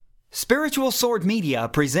Spiritual Sword Media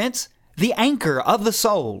presents The Anchor of the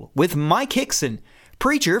Soul with Mike Hickson,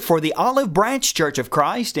 preacher for the Olive Branch Church of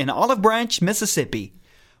Christ in Olive Branch, Mississippi.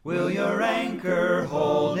 Will your anchor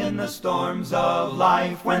hold in the storms of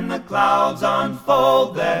life when the clouds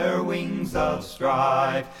unfold their wings of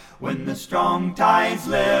strife? When the strong tides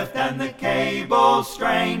lift and the cables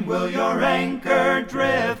strain, will your anchor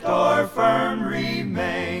drift or firm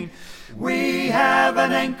remain? We have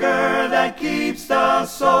an anchor that keeps the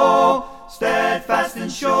soul steadfast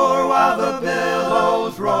and sure while the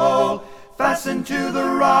billows roll. Fastened to the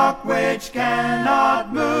rock which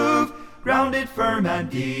cannot move, grounded firm and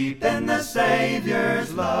deep in the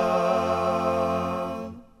Savior's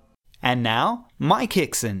love. And now, Mike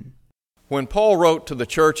Hickson. When Paul wrote to the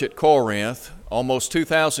church at Corinth almost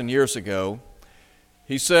 2,000 years ago,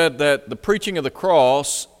 he said that the preaching of the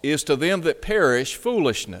cross is to them that perish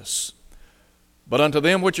foolishness, but unto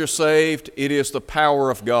them which are saved it is the power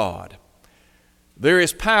of God. There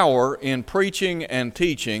is power in preaching and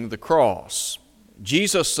teaching the cross.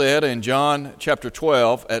 Jesus said in John chapter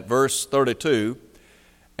 12 at verse 32,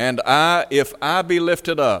 "And I, if I be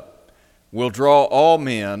lifted up, will draw all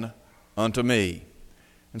men unto me."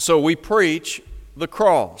 And so we preach the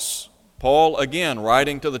cross. Paul, again,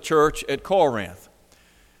 writing to the church at Corinth,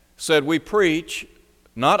 said we preach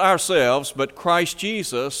not ourselves, but Christ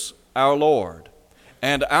Jesus our Lord,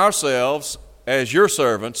 and ourselves as your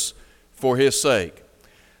servants for His sake.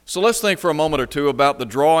 So let's think for a moment or two about the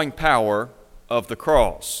drawing power of the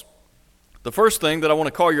cross. The first thing that I want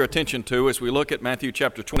to call your attention to as we look at Matthew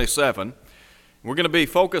chapter 27, we're going to be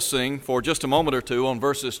focusing for just a moment or two on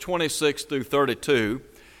verses 26 through 32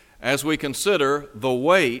 as we consider the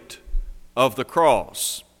weight of the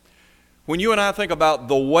cross. When you and I think about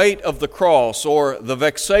the weight of the cross or the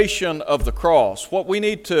vexation of the cross, what we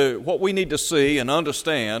need to see and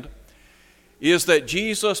understand is that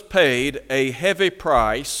Jesus paid a heavy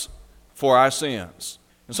price for our sins.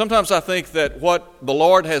 And sometimes I think that what the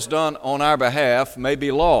Lord has done on our behalf may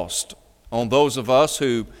be lost on those of us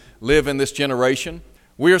who live in this generation.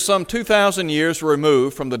 We are some 2,000 years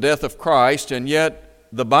removed from the death of Christ, and yet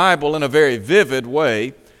the Bible, in a very vivid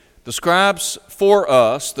way, describes for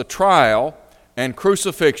us the trial and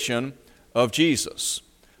crucifixion of Jesus.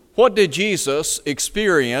 What did Jesus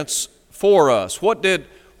experience for us? What did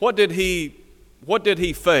he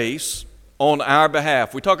face on our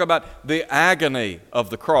behalf? We talk about the agony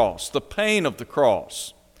of the cross, the pain of the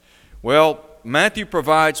cross. Well, Matthew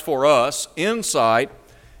provides for us insight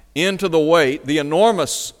into the weight, the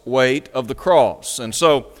enormous weight of the cross. And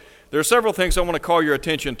so there are several things I want to call your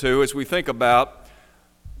attention to as we think about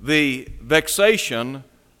the vexation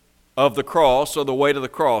of the cross or the weight of the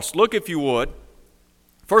cross. Look, if you would,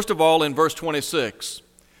 first of all in verse 26.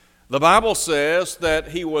 The Bible says that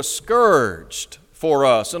He was scourged for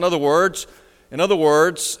us. In other words,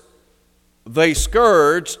 they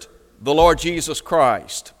scourged the Lord Jesus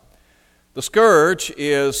Christ. The scourge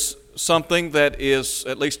is something that is,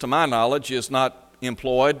 at least to my knowledge, is not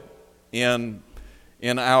employed in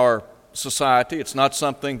our society. It's not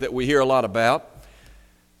something that we hear a lot about.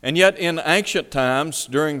 And yet in ancient times,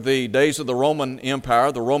 during the days of the Roman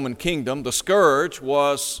Empire, the Roman kingdom, the scourge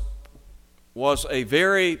was a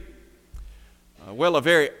very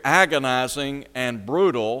agonizing and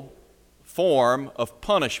brutal form of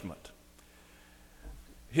punishment.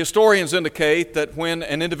 Historians indicate that when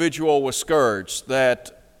an individual was scourged,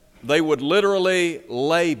 that they would literally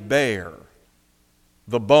lay bare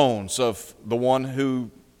the bones of the one who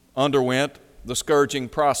underwent the scourging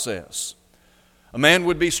process. A man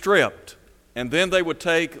would be stripped, and then they would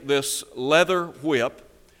take this leather whip.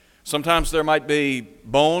 Sometimes there might be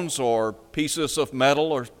bones or pieces of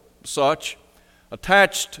metal or such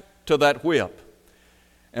attached to that whip.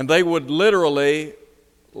 And they would literally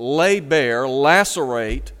lay bare,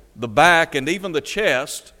 lacerate the back and even the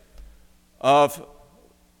chest of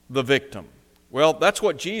the victim. Well, that's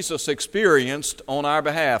what Jesus experienced on our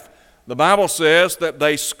behalf. The Bible says that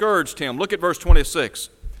they scourged Him. Look at verse 26.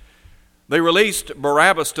 They released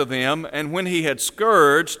Barabbas to them, and when he had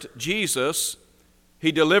scourged Jesus, he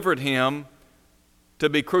delivered him to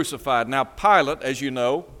be crucified. Now, Pilate, as you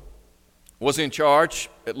know, was in charge,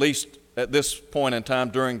 at least at this point in time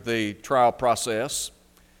during the trial process.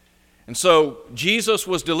 And so Jesus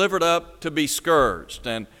was delivered up to be scourged.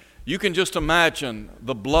 And you can just imagine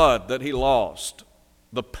the blood that he lost,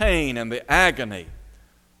 the pain and the agony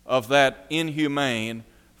of that inhumane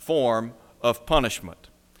form of punishment.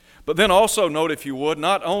 But then also note, if you would,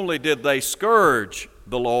 not only did they scourge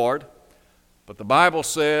the Lord, but the Bible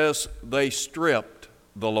says they stripped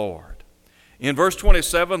the Lord. In verse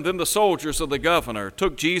 27, then the soldiers of the governor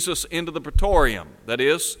took Jesus into the praetorium, that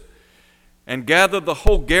is, and gathered the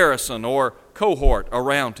whole garrison or cohort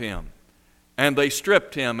around him. And they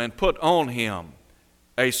stripped him and put on him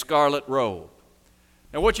a scarlet robe.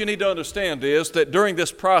 Now what you need to understand is that during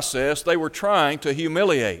this process they were trying to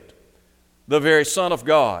humiliate the very Son of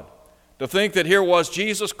God. To think that here was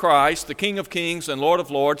Jesus Christ, the King of Kings and Lord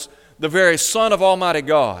of Lords, the very Son of Almighty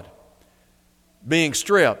God, being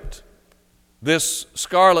stripped, this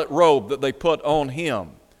scarlet robe that they put on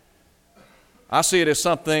him. I see it as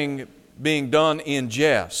something being done in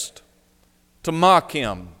jest, to mock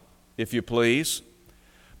him, if you please.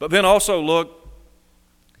 But then also look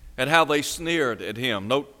at how they sneered at him.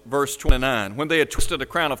 Note verse 29. When they had twisted a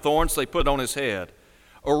crown of thorns, they put on his head,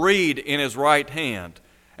 a reed in his right hand,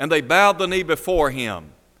 and they bowed the knee before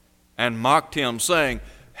him and mocked him, saying,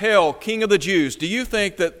 Hail, King of the Jews! Do you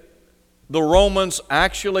think that the Romans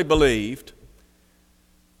actually believed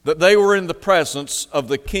that they were in the presence of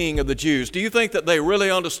the King of the Jews? Do you think that they really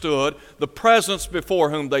understood the presence before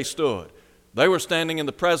whom they stood? They were standing in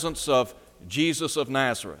the presence of Jesus of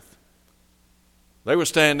Nazareth. They were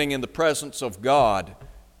standing in the presence of God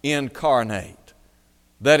incarnate.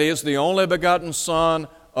 That is, the only begotten Son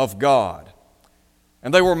of God.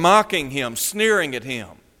 And they were mocking him, sneering at him.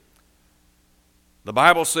 The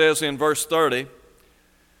Bible says in verse 30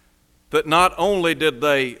 that not only did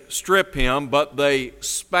they strip him, but they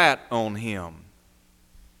spat on him.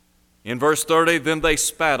 In verse 30, then they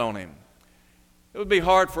spat on him. It would be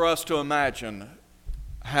hard for us to imagine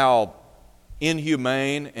how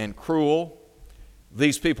inhumane and cruel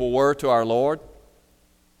these people were to our Lord.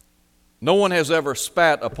 No one has ever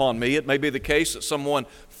spat upon me. It may be the case that someone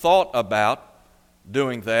thought about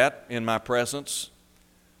doing that in my presence,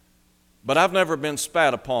 but I've never been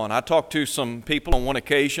spat upon. I talked to some people on one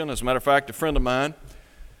occasion. As a matter of fact, a friend of mine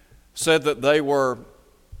said that they were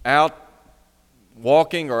out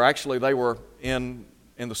walking, or actually they were in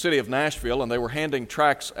the city of Nashville, and they were handing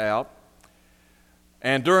tracts out.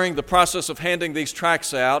 And during the process of handing these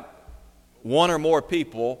tracts out, one or more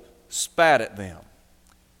people spat at them.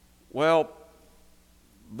 Well,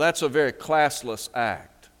 that's a very classless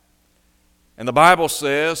act. And the Bible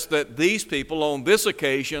says that these people on this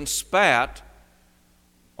occasion spat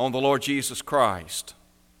on the Lord Jesus Christ.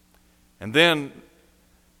 And then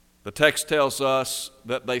the text tells us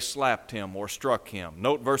that they slapped him or struck him.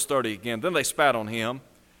 Note verse 30 again. Then they spat on him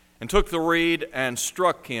and took the reed and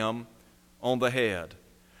struck him on the head.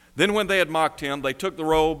 Then when they had mocked him, they took the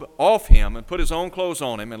robe off him and put his own clothes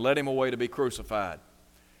on him and led him away to be crucified.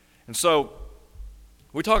 And so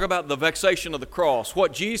we talk about the vexation of the cross.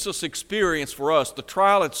 What Jesus experienced for us, the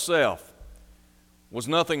trial itself, was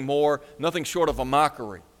nothing more, nothing short of a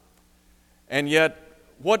mockery. And yet,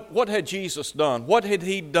 what had Jesus done? What had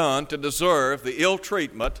he done to deserve the ill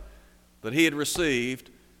treatment that he had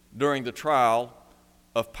received during the trial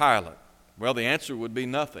of Pilate? Well, the answer would be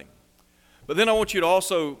nothing. But then I want you to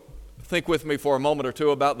also think with me for a moment or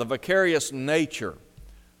two about the vicarious nature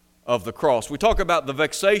of the cross. We talk about the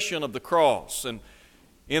vexation of the cross, and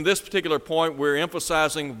in this particular point, we're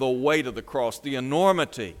emphasizing the weight of the cross, the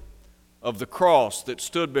enormity of the cross that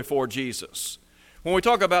stood before Jesus. When we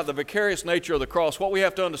talk about the vicarious nature of the cross, what we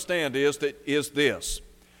have to understand is this.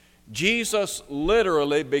 Jesus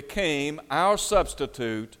literally became our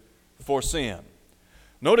substitute for sin.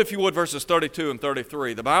 Note, if you would, verses 32 and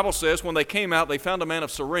 33. The Bible says, when they came out, they found a man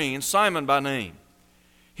of Cyrene, Simon by name.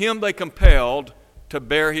 Him they compelled to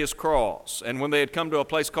bear his cross. And when they had come to a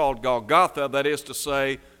place called Golgotha, that is to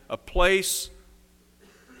say, a place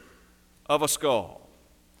of a skull.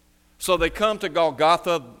 So they come to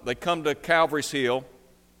Golgotha, they come to Calvary's Hill,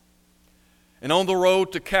 and on the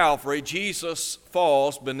road to Calvary, Jesus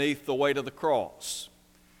falls beneath the weight of the cross.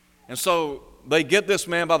 And so they get this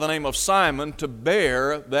man by the name of Simon to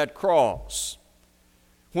bear that cross.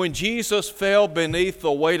 When Jesus fell beneath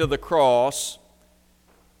the weight of the cross,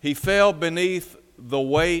 he fell beneath the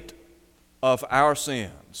weight of our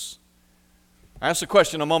sins. I asked the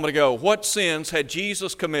question a moment ago, what sins had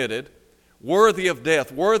Jesus committed worthy of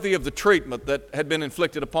death, worthy of the treatment that had been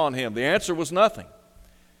inflicted upon him? The answer was nothing.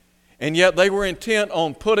 And yet they were intent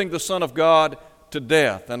on putting the Son of God to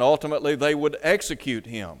death, and ultimately they would execute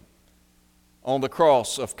him on the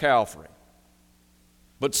cross of Calvary.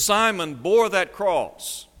 But Simon bore that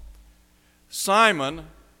cross. Simon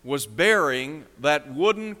was bearing that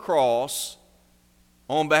wooden cross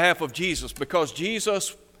on behalf of Jesus, because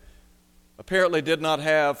Jesus apparently did not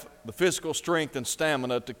have the physical strength and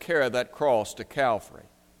stamina to carry that cross to Calvary.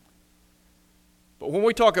 But when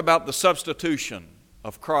we talk about the substitution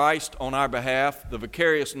of Christ on our behalf, the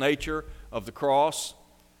vicarious nature of the cross,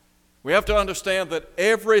 we have to understand that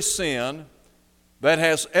every sin that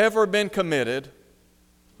has ever been committed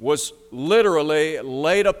was literally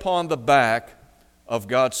laid upon the back of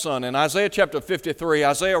God's Son. In Isaiah chapter 53,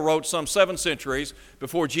 Isaiah wrote some 7 centuries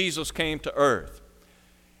before Jesus came to earth.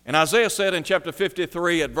 And Isaiah said in chapter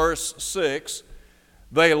 53 at verse 6,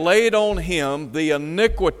 "They laid on him the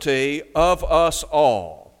iniquity of us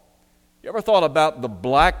all." You ever thought about the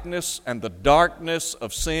blackness and the darkness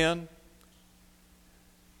of sin?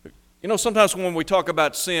 You know, sometimes when we talk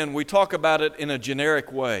about sin, we talk about it in a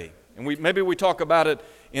generic way. And maybe we talk about it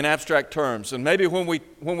in abstract terms. And maybe when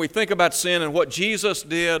we think about sin and what Jesus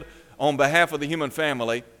did on behalf of the human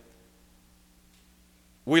family,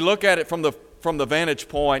 we look at it from the vantage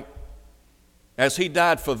point as He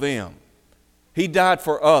died for them. He died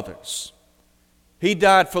for others. He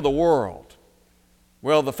died for the world.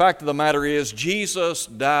 Well, the fact of the matter is, Jesus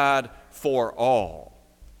died for all.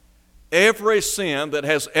 Every sin that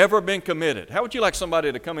has ever been committed. How would you like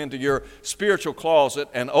somebody to come into your spiritual closet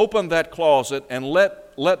and open that closet and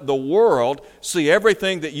let the world see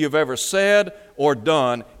everything that you've ever said or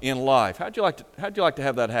done in life? How'd you like to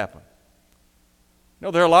have that happen? You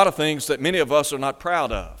know, there are a lot of things that many of us are not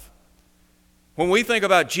proud of. When we think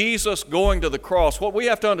about Jesus going to the cross, what we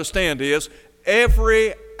have to understand is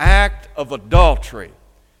every act of adultery,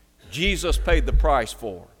 Jesus paid the price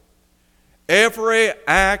for. Every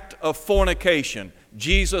act of fornication,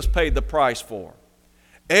 Jesus paid the price for.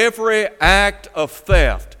 Every act of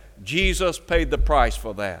theft, Jesus paid the price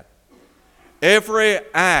for that. Every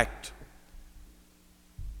act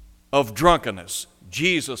of drunkenness,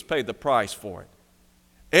 Jesus paid the price for it.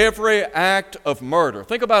 Every act of murder.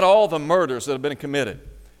 Think about all the murders that have been committed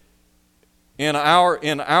in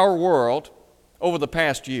our world over the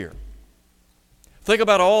past year. Think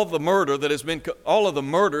about all of the murders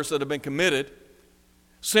that have been committed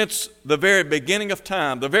since the very beginning of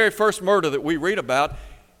time. The very first murder that we read about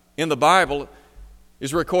in the Bible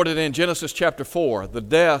is recorded in Genesis chapter 4, the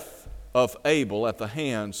death of Abel at the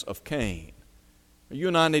hands of Cain. You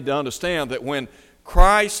and I need to understand that when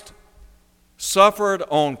Christ suffered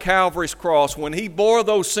on Calvary's cross, when He bore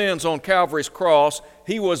those sins on Calvary's cross,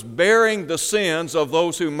 He was bearing the sins of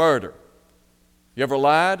those who murder. You ever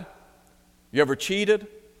lied? You ever cheated?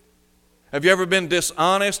 Have you ever been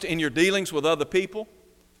dishonest in your dealings with other people?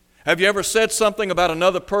 Have you ever said something about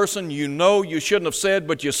another person you know you shouldn't have said,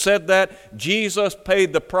 but you said that? Jesus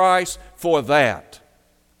paid the price for that.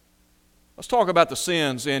 Let's talk about the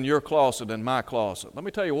sins in your closet and my closet. Let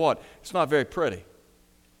me tell you what, it's not very pretty.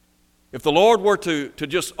 If the Lord were to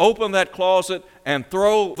just open that closet and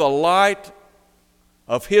throw the light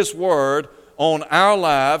of His Word on our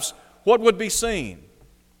lives, what would be seen?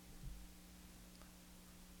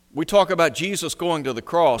 We talk about Jesus going to the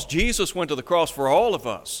cross. Jesus went to the cross for all of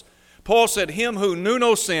us. Paul said, "Him who knew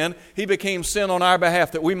no sin, He became sin on our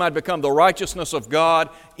behalf, that we might become the righteousness of God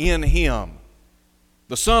in Him."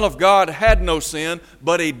 The Son of God had no sin,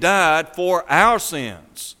 but He died for our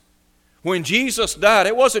sins. When Jesus died,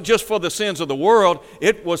 it wasn't just for the sins of the world,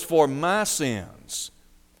 it was for my sins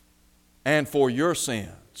and for your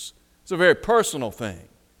sins. It's a very personal thing.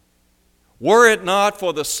 Were it not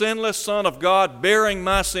for the sinless Son of God bearing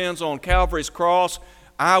my sins on Calvary's cross,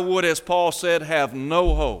 I would, as Paul said, have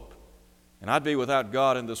no hope, and I'd be without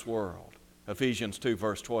God in this world. Ephesians 2,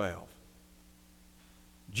 verse 12.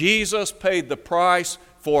 Jesus paid the price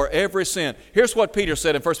for every sin. Here's what Peter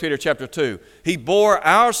said in 1 Peter chapter 2. He bore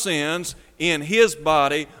our sins in His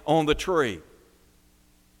body on the tree.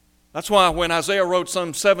 That's why when Isaiah wrote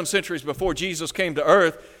some 7 centuries before Jesus came to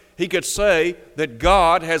earth, he could say that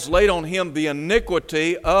God has laid on Him the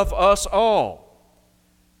iniquity of us all.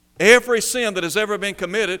 Every sin that has ever been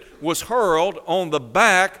committed was hurled on the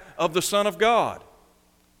back of the Son of God.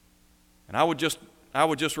 And I would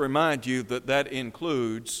just remind you that that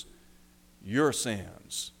includes your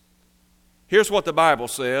sins. Here's what the Bible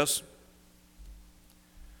says.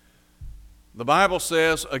 The Bible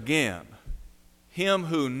says again, "Him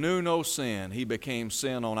who knew no sin, He became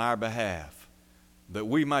sin on our behalf, that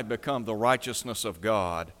we might become the righteousness of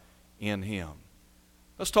God in Him."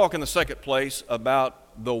 Let's talk in the second place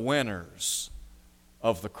about the winners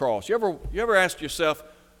of the cross. You ever asked yourself,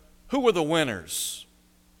 who were the winners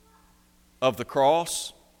of the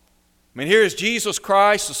cross? I mean, here is Jesus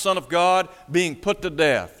Christ, the Son of God, being put to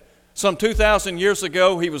death. Some 2,000 years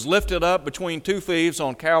ago, He was lifted up between two thieves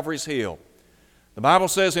on Calvary's hill. The Bible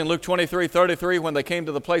says in Luke 23:33, when they came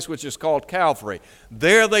to the place which is called Calvary,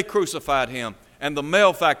 there they crucified Him and the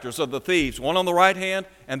malefactors of the thieves, one on the right hand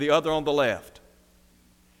and the other on the left.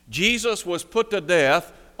 Jesus was put to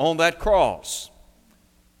death on that cross.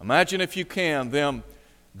 Imagine, if you can, them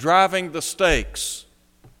driving the stakes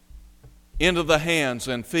into the hands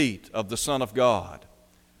and feet of the Son of God.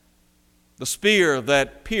 the spear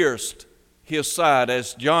that pierced his side,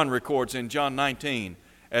 as John records in John 19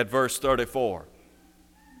 at verse 34.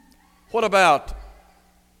 What about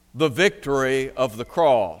the victory of the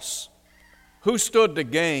cross? Who stood to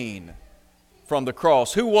gain from the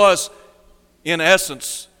cross? Who was, in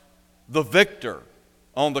essence, the victor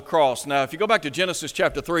on the cross? Now, if you go back to Genesis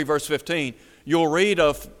chapter 3, verse 15, you'll read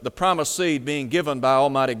of the promised seed being given by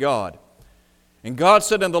Almighty God. And God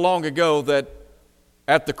said in the long ago that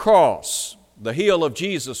at the cross, the heel of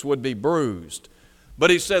Jesus would be bruised. But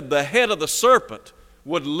He said the head of the serpent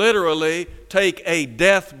would literally take a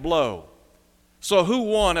death blow. So who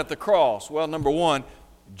won at the cross? Well, number one,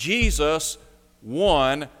 Jesus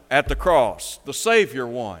won at the cross. The Savior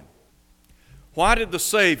won. Why did the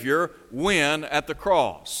Savior win at the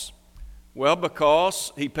cross? Well,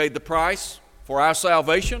 because He paid the price for our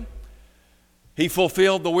salvation. He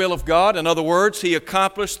fulfilled the will of God. In other words, He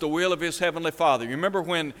accomplished the will of His Heavenly Father. You remember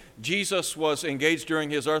when Jesus was engaged during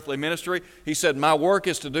His earthly ministry? He said, "My work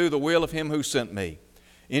is to do the will of Him who sent me."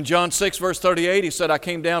 In John 6, verse 38, He said, "I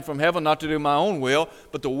came down from heaven not to do my own will,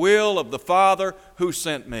 but the will of the Father who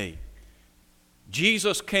sent me."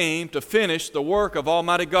 Jesus came to finish the work of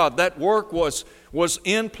Almighty God. That work was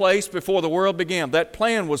in place before the world began. That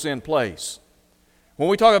plan was in place. When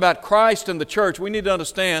we talk about Christ and the church, we need to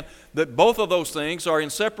understand that both of those things are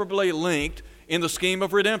inseparably linked in the scheme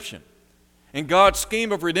of redemption. And God's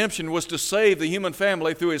scheme of redemption was to save the human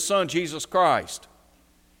family through His Son, Jesus Christ.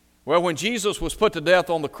 Well, when Jesus was put to death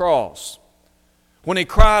on the cross, when He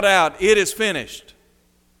cried out, "It is finished,"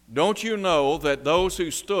 don't you know that those who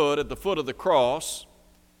stood at the foot of the cross,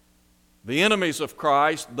 the enemies of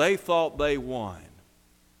Christ, they thought they won?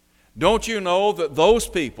 Don't you know that those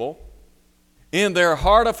people, in their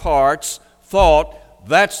heart of hearts, thought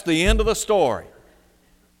that's the end of the story?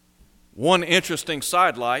 One interesting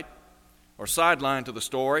sideline to the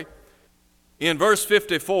story. In verse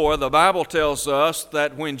 54, the Bible tells us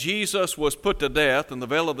that when Jesus was put to death and the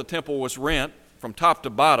veil of the temple was rent from top to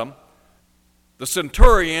bottom, the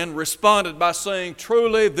centurion responded by saying,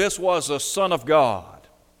 "Truly, this was a Son of God."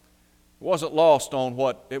 It wasn't lost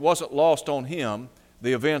on him,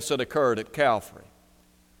 the events that occurred at Calvary.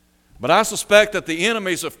 But I suspect that the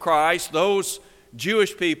enemies of Christ, those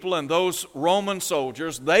Jewish people and those Roman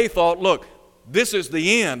soldiers, they thought, look, this is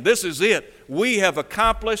the end. This is it. We have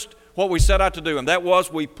accomplished what we set out to do, and that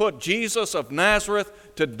was we put Jesus of Nazareth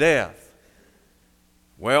to death.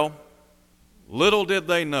 Well, little did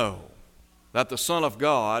they know that the Son of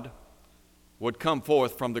God would come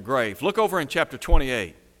forth from the grave. Look over in chapter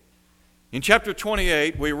 28. In chapter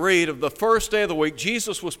 28, we read of the first day of the week.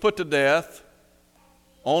 Jesus was put to death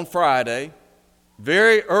on Friday.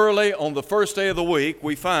 Very early on the first day of the week,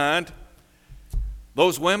 we find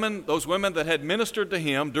those women that had ministered to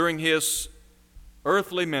Him during His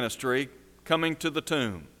earthly ministry coming to the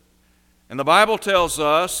tomb. And the Bible tells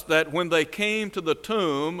us that when they came to the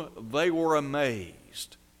tomb, they were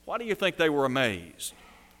amazed. Why do you think they were amazed?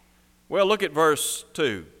 Well, look at verse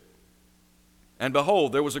 2. "And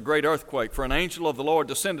behold, there was a great earthquake, for an angel of the Lord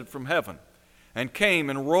descended from heaven, and came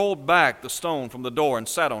and rolled back the stone from the door and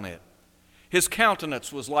sat on it. His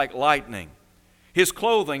countenance was like lightning, His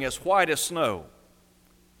clothing as white as snow.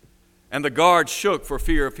 And the guards shook for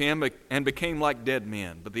fear of Him and became like dead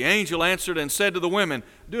men. But the angel answered and said to the women,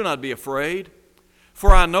 'Do not be afraid,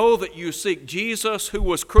 for I know that you seek Jesus who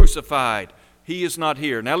was crucified. He is not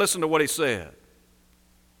here.'" Now listen to what He said.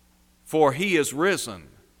 "For He is risen.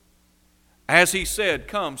 As He said,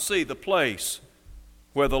 come see the place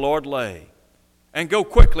where the Lord lay. And go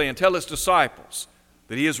quickly and tell His disciples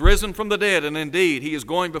that He is risen from the dead, and indeed He is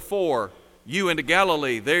going before you into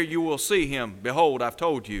Galilee. There you will see Him. Behold, I've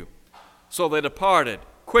told you." So they departed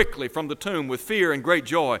quickly from the tomb with fear and great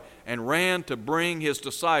joy, and ran to bring His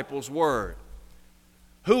disciples word.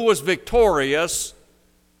 Who was victorious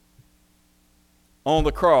on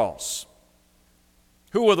the cross?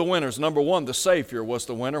 Who were the winners? Number one, the Savior was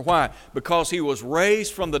the winner. Why? Because He was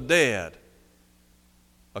raised from the dead,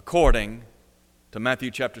 according to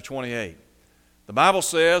Matthew chapter 28. The Bible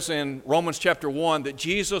says in Romans chapter 1 that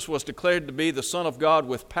Jesus was declared to be the Son of God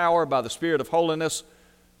with power by the Spirit of holiness,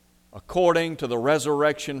 according to the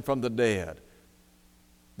resurrection from the dead.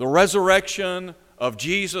 The resurrection of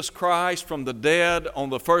Jesus Christ from the dead on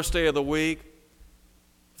the first day of the week,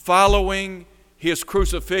 following His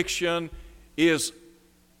crucifixion, is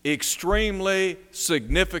extremely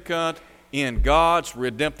significant in God's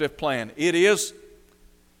redemptive plan. It is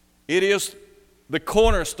the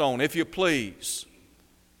cornerstone, if you please,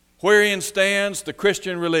 wherein stands the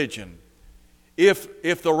Christian religion.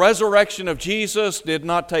 If the resurrection of Jesus did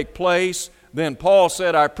not take place, then Paul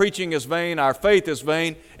said our preaching is vain, our faith is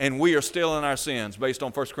vain, and we are still in our sins, based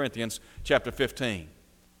on 1 Corinthians chapter 15.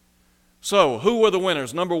 So, who were the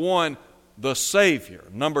winners? Number one, the Savior.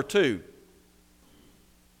 Number two,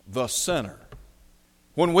 the sinner.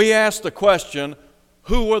 When we ask the question,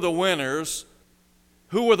 who were the winners?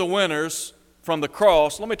 Who were the winners from the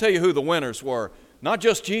cross? Let me tell you who the winners were. Not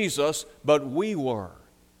just Jesus, but we were.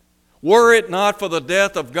 Were it not for the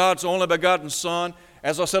death of God's only begotten Son,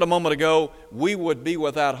 as I said a moment ago, we would be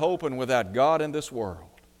without hope and without God in this world.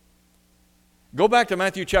 Go back to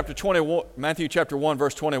Matthew chapter 1,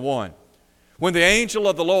 verse 21. When the angel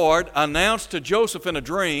of the Lord announced to Joseph in a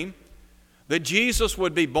dream that Jesus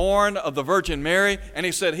would be born of the Virgin Mary, and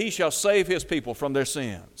he said, he shall save his people from their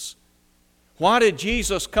sins. Why did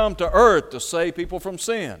Jesus come to earth? To save people from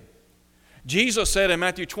sin. Jesus said in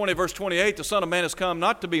Matthew 20, verse 28, the Son of Man has come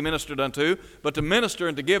not to be ministered unto, but to minister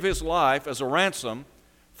and to give his life as a ransom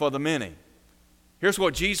for the many. Here's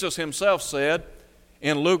what Jesus himself said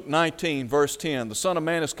in Luke 19, verse 10. The Son of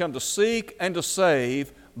Man has come to seek and to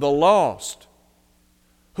save the lost.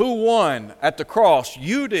 Who won at the cross?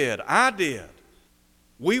 You did. I did.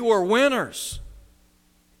 We were winners.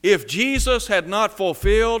 If Jesus had not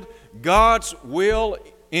fulfilled God's will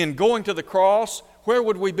in going to the cross, where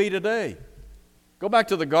would we be today? Go back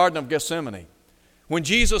to the Garden of Gethsemane. When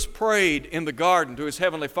Jesus prayed in the garden to his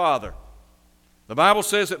heavenly Father, the Bible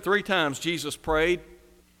says that three times Jesus prayed,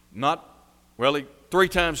 three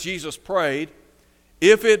times Jesus prayed,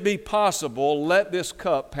 if it be possible, let this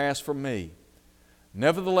cup pass from me.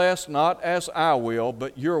 Nevertheless, not as I will,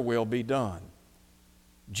 but your will be done.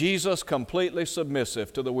 Jesus completely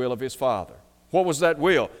submissive to the will of his Father. What was that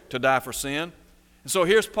will? To die for sin. And so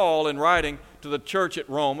here's Paul in writing to the church at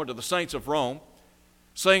Rome, or to the saints of Rome,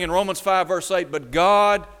 saying in Romans 5, verse 8, but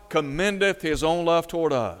God commendeth his own love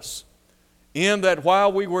toward us, in that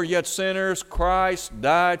while we were yet sinners, Christ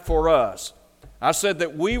died for us. I said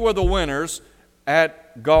that we were the winners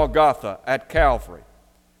at Golgotha, at Calvary.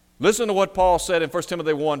 Listen to what Paul said in 1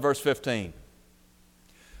 Timothy 1, verse 15.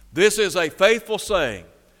 This is a faithful saying,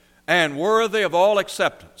 and worthy of all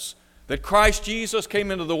acceptance, that Christ Jesus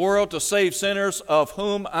came into the world to save sinners, of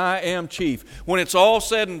whom I am chief. When it's all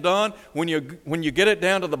said and done, when you get it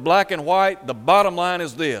down to the black and white, the bottom line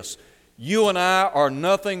is this: you and I are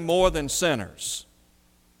nothing more than sinners.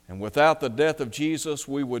 And without the death of Jesus,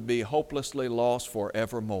 we would be hopelessly lost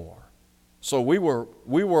forevermore. So we were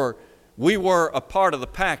a part of the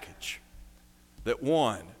package that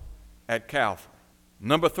won at Calvary.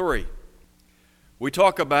 Number three, we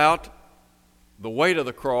talk about the weight of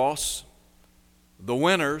the cross, the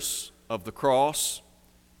winners of the cross,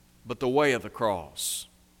 but the way of the cross.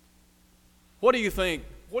 What do you think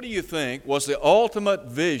was the ultimate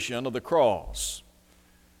vision of the cross?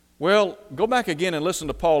 Well, go back again and listen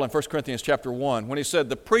to Paul in 1 Corinthians chapter 1 when he said,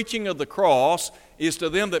 the preaching of the cross is to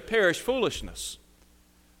them that perish foolishness,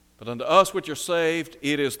 but unto us which are saved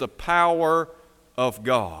it is the power of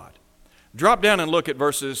God. Drop down and look at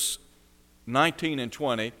verses 19 and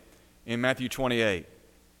 20 in Matthew 28.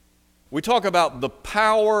 We talk about the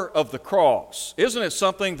power of the cross. Isn't it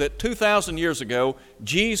something that 2,000 years ago,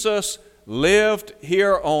 Jesus lived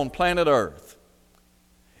here on planet Earth,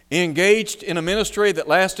 engaged in a ministry that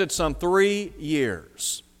lasted some 3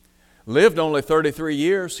 years, lived only 33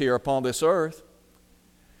 years here upon this earth,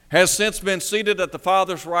 has since been seated at the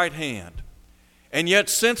Father's right hand, and yet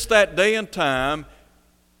since that day and time,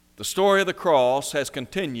 the story of the cross has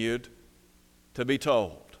continued to be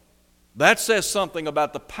told. That says something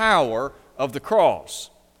about the power of the cross.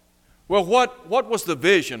 Well, what was the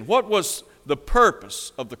vision? What was the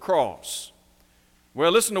purpose of the cross?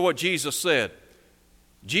 Well, listen to what Jesus said.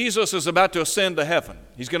 Jesus is about to ascend to heaven.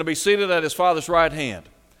 He's going to be seated at his Father's right hand.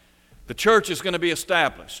 The church is going to be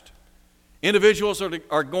established. Individuals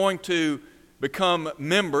are going to become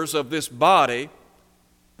members of this body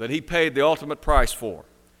that he paid the ultimate price for.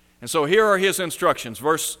 And so here are his instructions,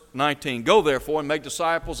 verse 19. Go therefore and make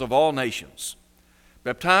disciples of all nations,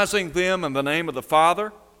 baptizing them in the name of the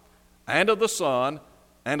Father and of the Son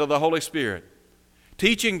and of the Holy Spirit,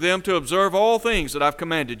 teaching them to observe all things that I've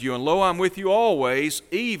commanded you. And lo, I'm with you always,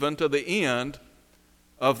 even to the end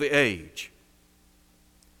of the age.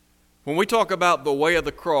 When we talk about the way of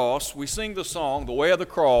the cross, we sing the song, the way of the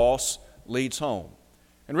cross leads home.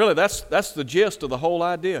 And really, that's the gist of the whole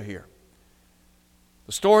idea here.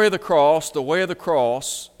 The story of the cross, the way of the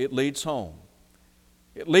cross, it leads home.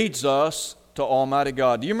 It leads us to Almighty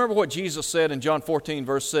God. Do you remember what Jesus said in John 14,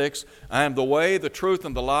 verse 6? I am the way, the truth,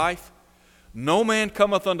 and the life. No man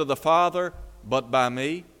cometh unto the Father but by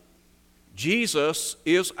me. Jesus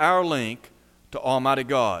is our link to Almighty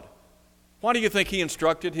God. Why do you think He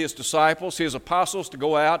instructed His disciples, His apostles, to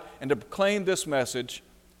go out and to proclaim this message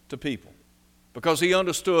to people? Because He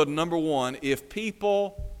understood, number one, if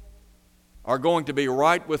people are going to be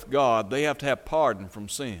right with God, they have to have pardon from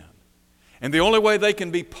sin. And the only way they can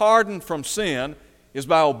be pardoned from sin is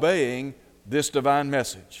by obeying this divine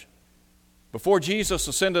message. Before Jesus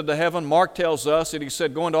ascended to heaven, Mark tells us that He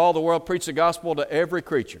said, "Go into all the world, preach the gospel to every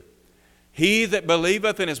creature. He that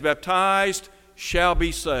believeth and is baptized shall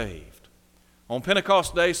be saved." On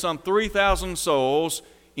Pentecost Day, some 3,000 souls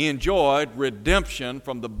enjoyed redemption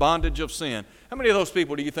from the bondage of sin. How many of those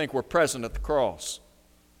people do you think were present at the cross?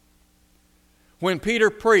 When Peter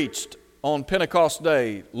preached on Pentecost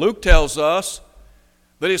Day, Luke tells us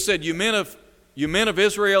that he said, You men of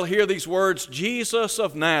Israel, hear these words, Jesus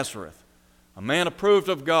of Nazareth, a man approved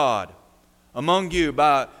of God among you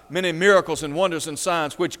by many miracles and wonders and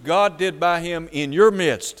signs, which God did by Him in your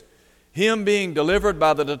midst. Him being delivered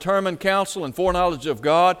by the determined counsel and foreknowledge of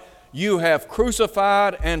God, you have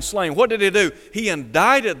crucified and slain. What did He do? He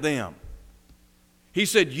indicted them. He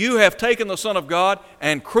said, you have taken the Son of God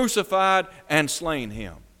and crucified and slain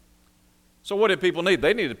Him. So what did people need?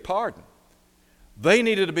 They needed pardon. They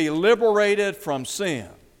needed to be liberated from sin.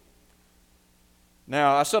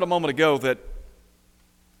 Now, I said a moment ago that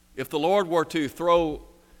if the Lord were to throw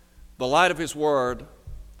the light of His Word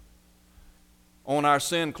on our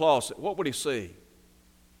sin closet, what would He see?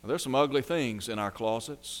 Well, there's some ugly things in our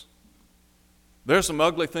closets. There's some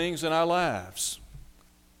ugly things in our lives.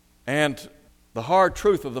 And the hard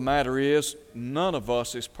truth of the matter is, none of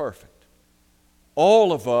us is perfect.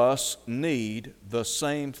 All of us need the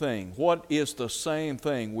same thing. What is the same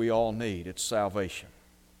thing we all need? It's salvation.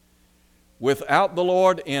 Without the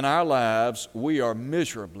Lord in our lives, we are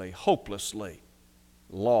miserably, hopelessly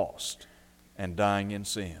lost and dying in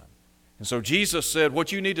sin. And so Jesus said,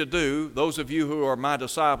 what you need to do, those of you who are my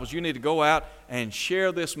disciples, you need to go out and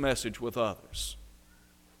share this message with others.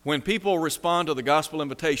 When people respond to the gospel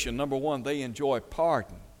invitation, number one, they enjoy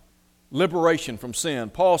pardon, liberation from sin.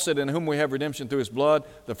 Paul said, in whom we have redemption through His blood,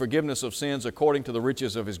 the forgiveness of sins according to the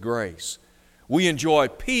riches of His grace. We enjoy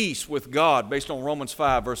peace with God based on Romans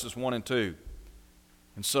 5, verses 1 and 2.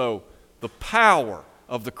 And so, the power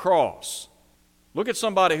of the cross. Look at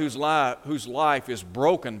somebody whose life is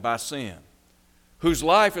broken by sin, whose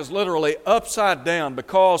life is literally upside down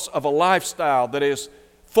because of a lifestyle that is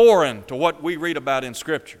foreign to what we read about in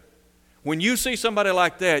Scripture. When you see somebody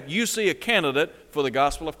like that, you see a candidate for the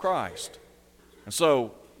gospel of Christ. And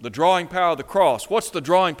so, the drawing power of the cross. What's the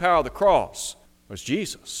drawing power of the cross? It's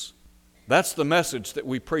Jesus. That's the message that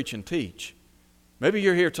we preach and teach. Maybe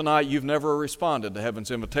you're here tonight, you've never responded to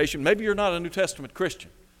heaven's invitation. Maybe you're not a New Testament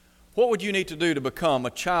Christian. What would you need to do to become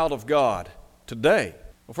a child of God today?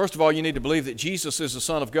 Well, first of all, you need to believe that Jesus is the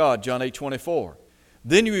Son of God, John 8:24.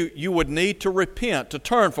 Then you would need to repent, to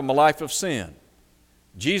turn from a life of sin.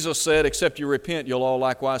 Jesus said, except you repent, you'll all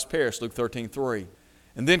likewise perish, Luke 13:3.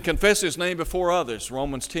 And then confess His name before others,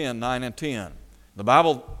 Romans 10:9 and 10. The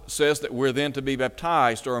Bible says that we're then to be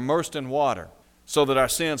baptized or immersed in water so that our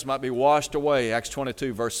sins might be washed away, Acts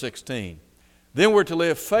 22, verse 16. Then we're to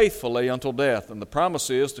live faithfully until death, and the promise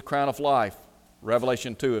is the crown of life,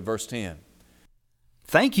 Revelation 2 at verse 10.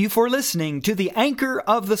 Thank you for listening to the Anchor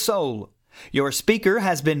of the Soul. Your speaker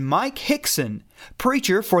has been Mike Hickson,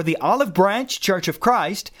 preacher for the Olive Branch Church of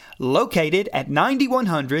Christ, located at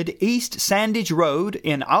 9100 East Sandage Road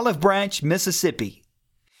in Olive Branch, Mississippi.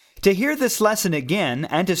 To hear this lesson again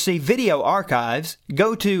and to see video archives,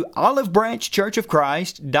 go to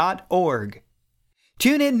olivebranchchurchofchrist.org.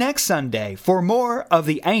 Tune in next Sunday for more of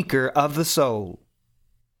the Anchor of the Soul.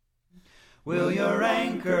 Will your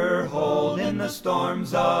anchor hold in the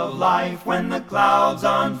storms of life when the clouds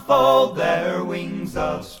unfold their wings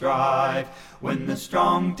of strife? When the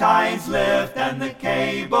strong tides lift and the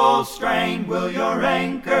cables strain, will your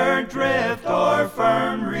anchor drift or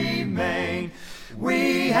firm remain?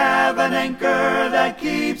 We have an anchor that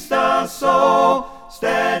keeps the soul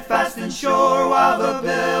steadfast and sure while the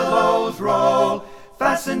billows roll.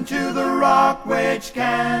 Fastened to the rock which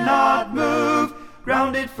cannot move,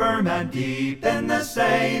 grounded firm and deep in the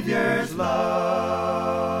Savior's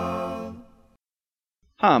love.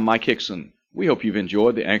 Hi, I'm Mike Hickson. We hope you've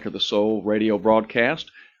enjoyed the Anchor of the Soul radio broadcast.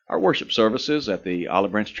 Our worship services at the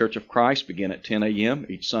Olive Branch Church of Christ begin at 10 a.m.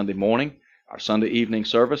 each Sunday morning. Our Sunday evening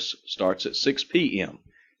service starts at 6 p.m.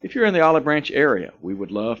 If you're in the Olive Branch area, we would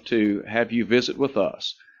love to have you visit with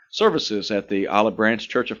us. Services at the Olive Branch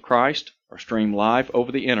Church of Christ are streamed live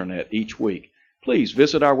over the internet each week. Please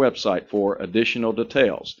visit our website for additional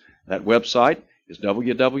details. That website is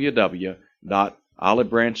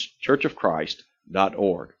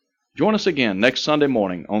www.olivebranchchurchofchrist.org. Join us again next Sunday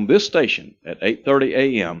morning on this station at 8:30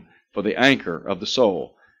 a.m. for the Anchor of the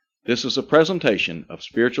Soul. This is a presentation of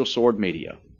Spiritual Sword Media.